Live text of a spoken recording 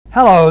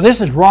Hello,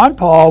 this is Ron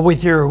Paul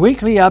with your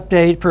weekly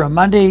update for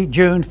Monday,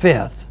 June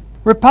 5th.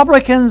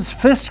 Republicans'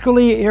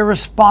 Fiscally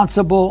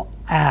Irresponsible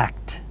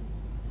Act.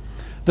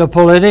 The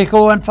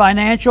political and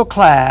financial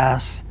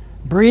class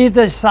breathed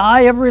a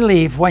sigh of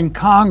relief when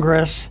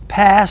Congress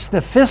passed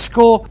the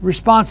Fiscal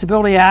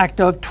Responsibility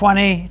Act of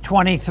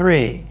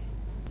 2023.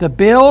 The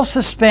bill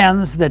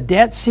suspends the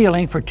debt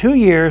ceiling for 2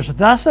 years,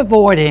 thus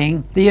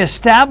avoiding the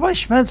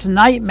establishment's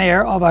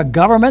nightmare of a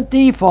government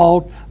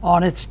default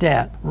on its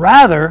debt.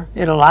 Rather,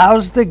 it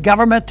allows the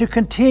government to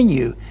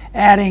continue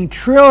adding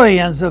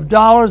trillions of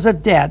dollars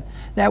of debt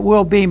that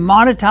will be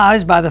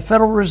monetized by the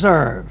Federal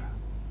Reserve.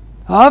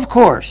 Of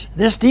course,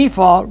 this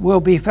default will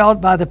be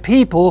felt by the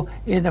people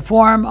in the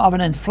form of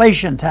an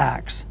inflation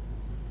tax.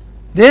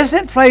 This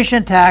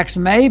inflation tax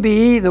may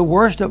be the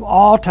worst of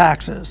all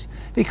taxes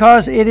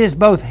because it is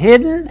both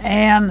hidden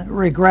and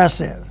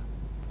regressive.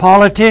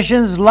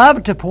 Politicians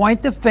love to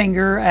point the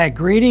finger at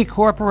greedy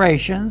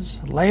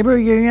corporations, labor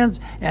unions,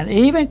 and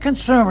even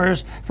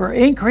consumers for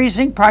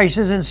increasing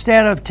prices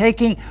instead of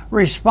taking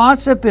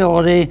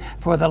responsibility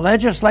for the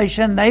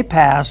legislation they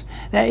pass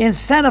that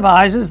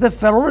incentivizes the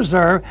Federal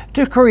Reserve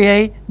to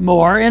create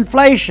more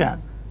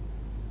inflation.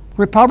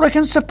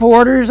 Republican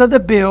supporters of the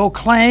bill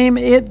claim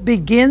it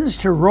begins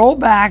to roll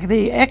back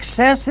the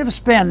excessive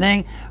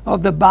spending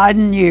of the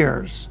Biden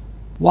years.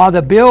 While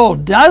the bill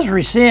does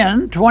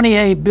rescind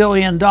 $28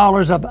 billion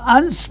of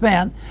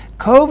unspent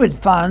COVID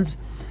funds,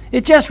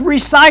 it just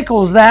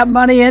recycles that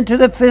money into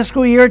the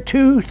fiscal year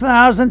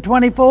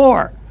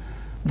 2024.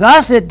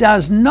 Thus, it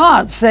does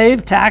not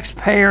save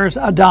taxpayers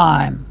a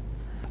dime.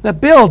 The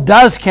bill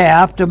does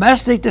cap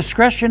domestic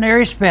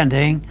discretionary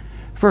spending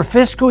for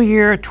fiscal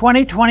year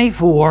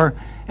 2024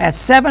 at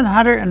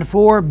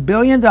 $704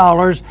 billion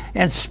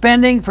and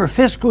spending for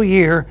fiscal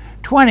year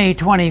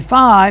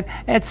 2025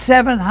 at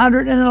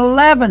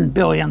 $711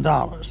 billion.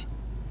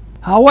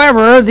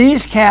 However,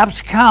 these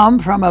caps come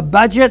from a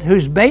budget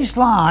whose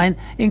baseline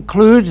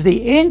includes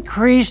the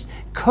increased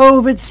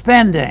COVID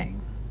spending.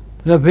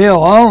 The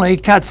bill only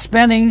cuts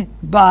spending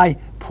by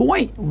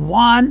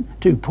 0.1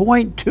 to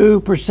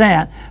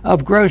 0.2%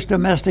 of gross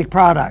domestic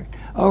product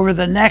over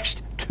the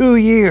next 2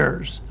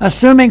 years,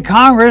 assuming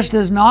Congress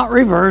does not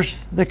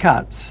reverse the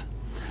cuts.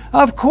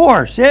 Of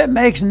course, it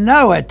makes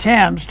no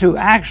attempts to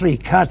actually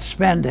cut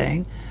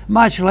spending,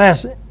 much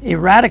less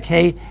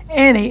eradicate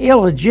any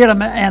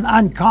illegitimate and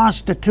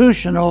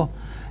unconstitutional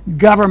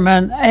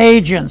government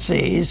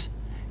agencies,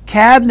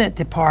 cabinet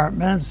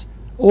departments,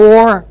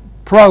 or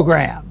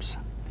programs.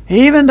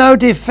 Even though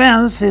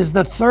defense is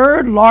the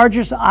third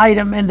largest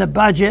item in the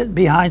budget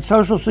behind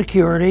Social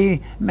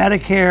Security,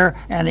 Medicare,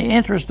 and the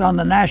interest on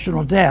the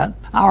national debt,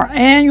 our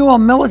annual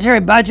military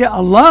budget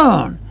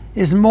alone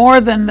is more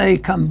than the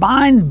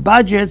combined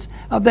budgets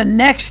of the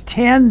next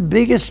 10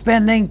 biggest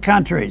spending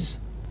countries.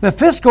 The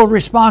Fiscal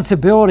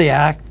Responsibility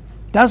Act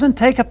doesn't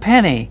take a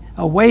penny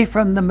away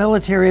from the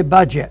military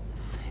budget.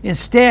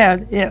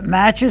 Instead, it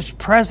matches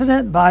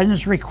President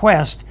Biden's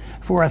request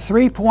for a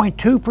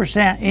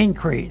 3.2%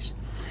 increase.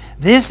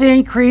 This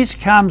increase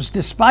comes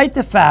despite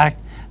the fact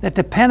that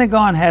the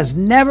Pentagon has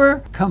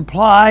never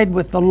complied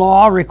with the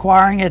law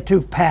requiring it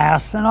to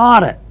pass an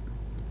audit.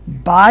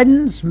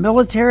 Biden's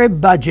military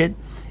budget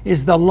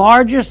is the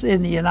largest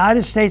in the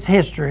United States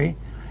history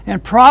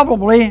and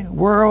probably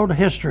world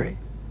history.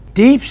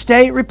 Deep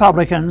state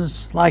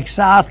Republicans like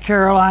South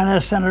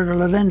Carolina Senator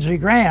Lindsey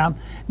Graham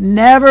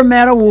never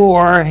met a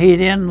war he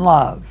didn't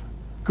love.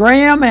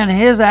 Graham and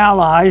his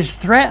allies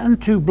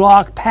threatened to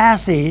block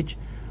passage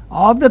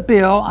of the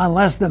bill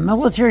unless the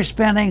military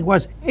spending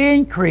was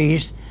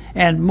increased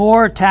and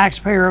more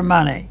taxpayer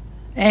money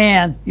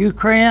and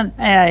Ukraine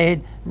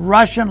aid,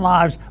 Russian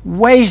lives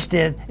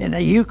wasted in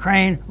the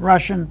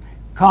Ukraine-Russian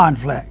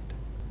conflict.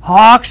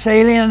 Hawks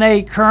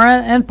alienate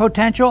current and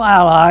potential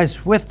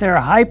allies with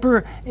their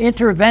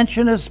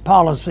hyper-interventionist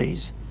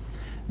policies.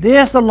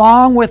 This,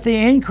 along with the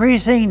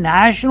increasing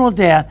national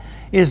debt,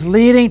 is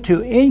leading to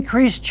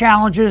increased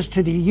challenges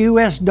to the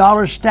U.S.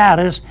 dollar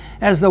status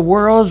as the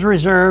world's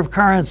reserve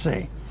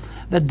currency.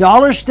 The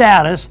dollar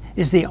status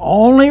is the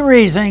only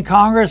reason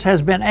Congress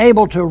has been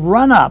able to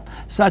run up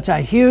such a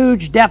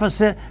huge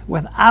deficit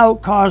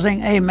without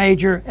causing a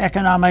major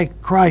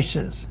economic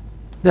crisis.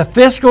 The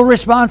Fiscal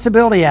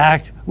Responsibility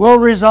Act will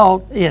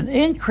result in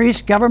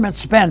increased government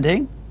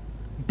spending,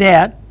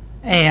 debt,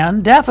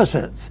 and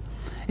deficits.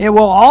 It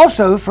will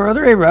also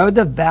further erode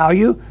the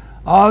value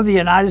of the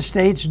United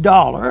States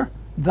dollar,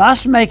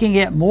 thus making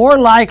it more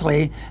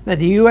likely that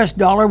the U.S.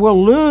 dollar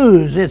will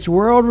lose its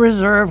world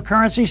reserve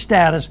currency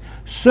status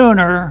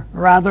sooner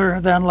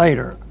rather than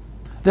later.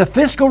 The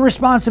Fiscal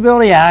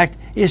Responsibility Act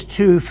is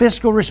to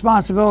fiscal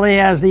responsibility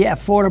as the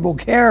Affordable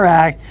Care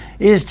Act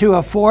is to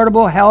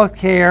affordable health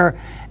care,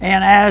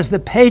 and as the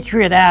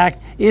Patriot Act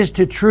is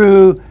to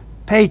true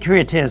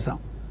patriotism.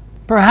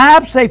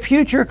 Perhaps a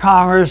future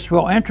Congress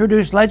will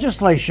introduce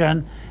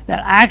legislation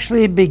that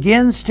actually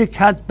begins to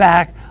cut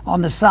back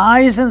on the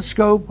size and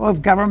scope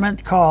of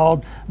government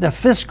called the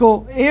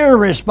Fiscal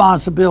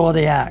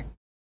Irresponsibility Act.